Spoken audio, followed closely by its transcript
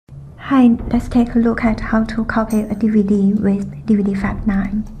Hi, let's take a look at how to copy a DVD with DVDFab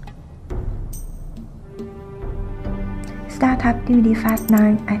 9. Start up DVDFab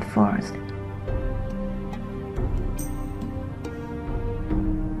 9 at first.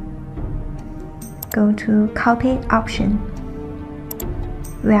 Go to Copy option.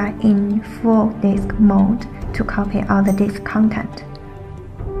 We are in full disk mode to copy all the disk content.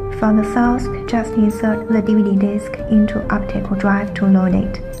 For the source, just insert the DVD disk into optical drive to load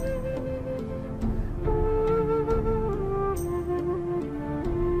it.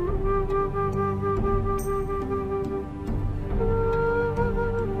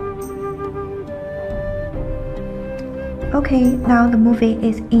 Okay, now the movie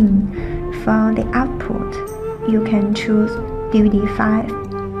is in. For the output, you can choose DVDFab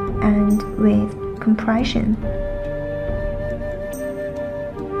and with compression.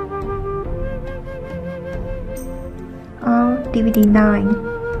 Or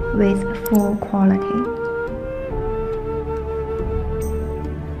DVD9 with full quality.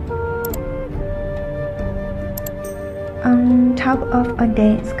 On top of a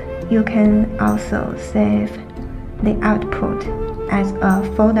disk, you can also save the output as a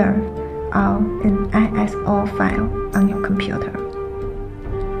folder or an ISO file on your computer.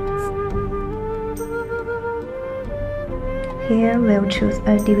 Here we'll choose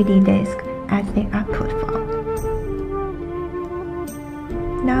a DVD disk as the output file.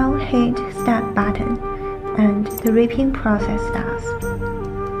 Now hit Start button and the ripping process starts.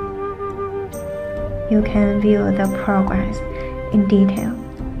 You can view the progress in detail.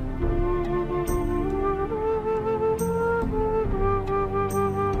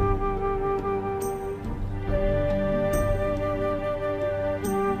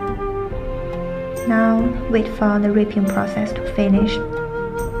 Now wait for the ripping process to finish.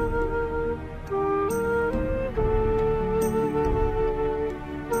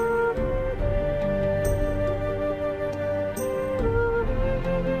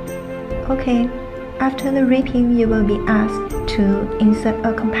 Okay, after the ripping you will be asked to insert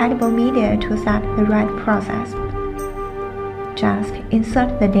a compatible media to start the write process. Just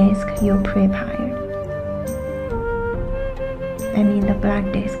insert the disk you prepared. I mean the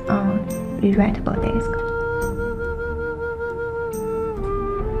blank disk or rewritable disk.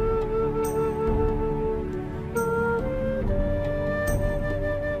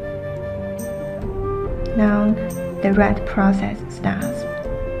 Now the write process starts,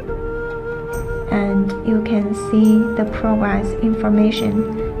 and you can see the progress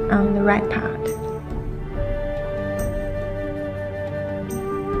information on the right part.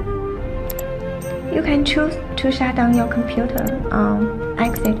 You can choose to shut down your computer or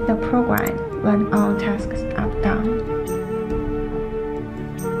exit the program when all tasks are done.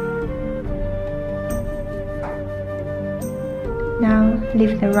 Now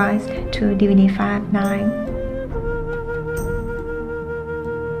leave the rest to DVDFab 9.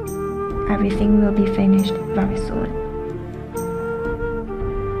 Everything will be finished very soon.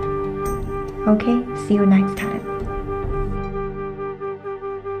 Okay, see you next time.